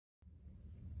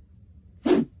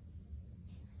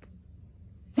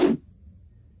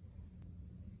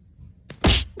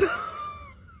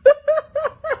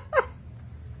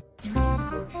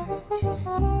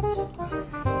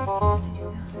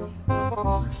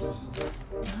And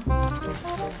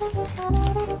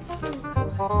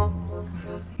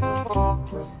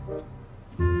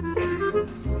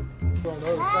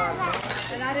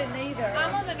I didn't either.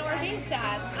 I'm on the northeast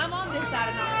side. I'm on this side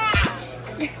of North.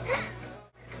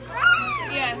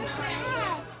 Yeah.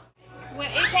 Well,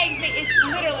 it takes me, it's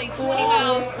literally 20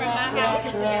 miles from my house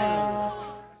to there.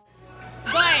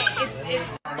 But it's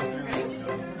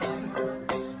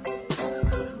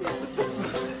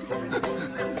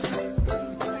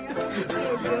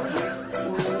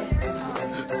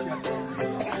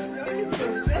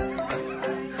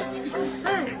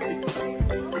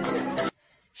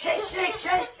Shake, shake,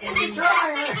 shake in the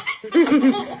dryer. Shake,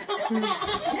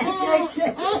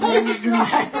 shake in the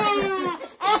dryer.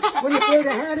 What do you say,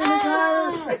 the head in the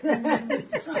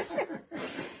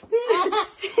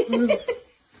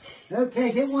dryer?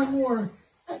 Okay, get one more.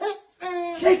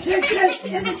 Shake, shake, shake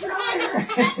in the dryer.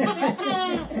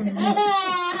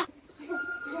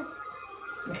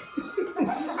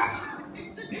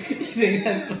 You think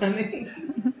that's funny?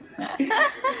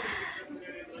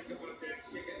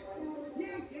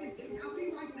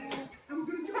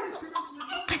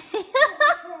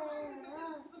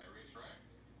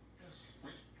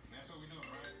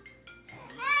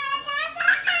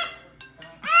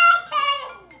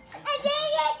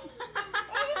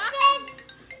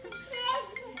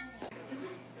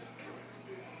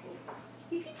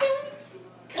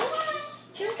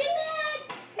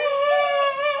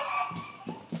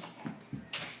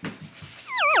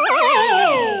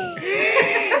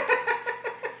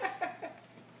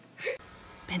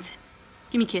 Benson,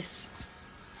 give me a kiss.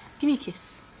 Give me a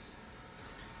kiss.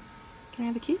 Can I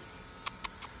have a kiss?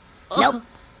 Nope.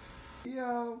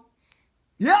 Yo.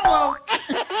 Yellow.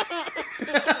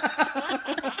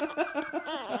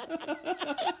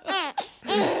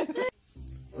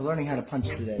 We're learning how to punch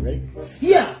today. Ready?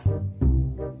 Yeah.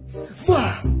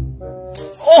 Wah.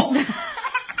 Oh.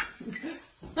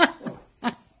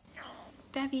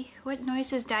 Babby, what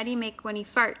noise does Daddy make when he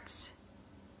farts?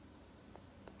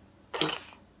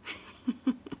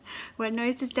 What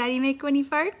noise does Daddy make when he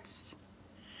farts?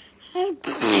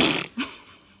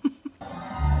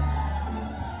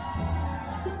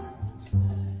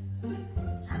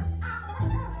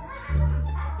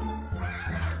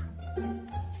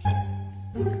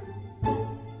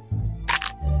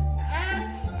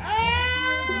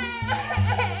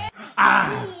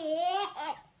 Ah!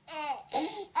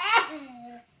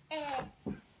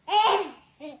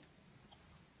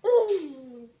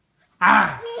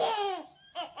 Ah!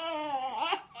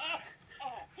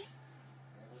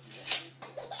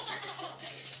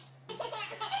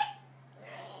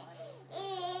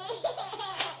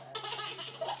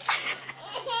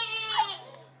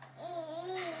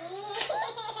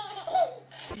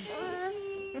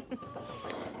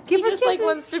 He just like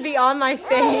wants to be on my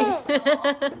face.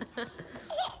 I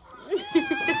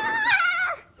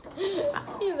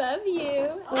love you.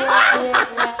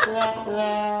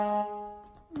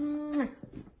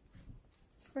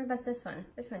 What about this one?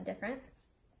 This one different.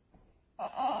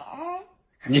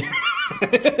 You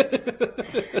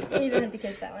don't have to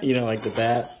kiss that one. You don't like the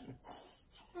bat?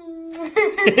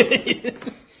 You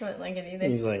don't like it either.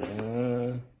 He's like,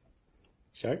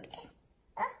 shark?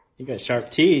 He got sharp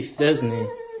teeth, doesn't he?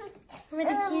 What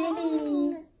a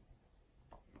kitty.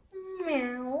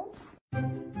 Meow.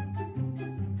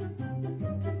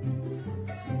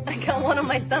 I got one on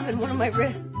my thumb and one on my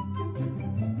wrist.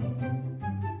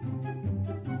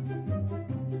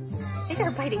 They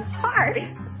are biting hard.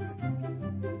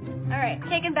 Alright,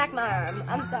 taking back my arm.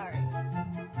 I'm sorry.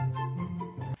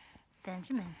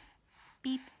 Benjamin.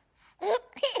 Beep.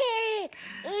 Beep.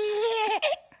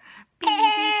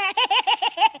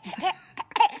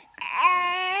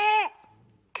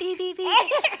 Beep, beep, beep.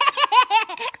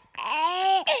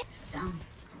 Down.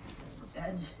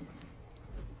 Bed.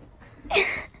 Of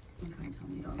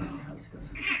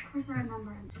course I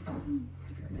remember.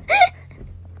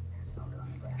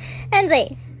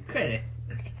 Hensley. Great.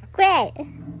 Great.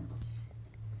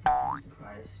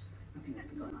 Surprise. Nothing that's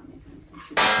been going on makes any sense.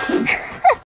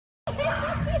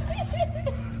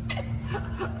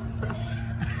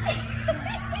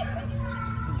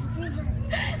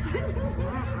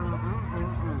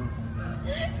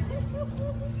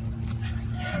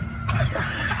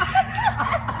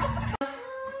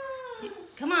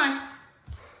 Come on.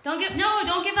 Don't give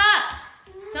up.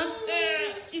 Don't,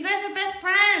 you guys are best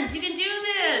friends. You can do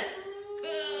this.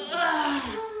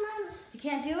 You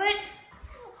can't do it?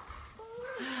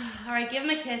 All right, give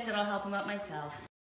him a kiss and I'll help him up myself.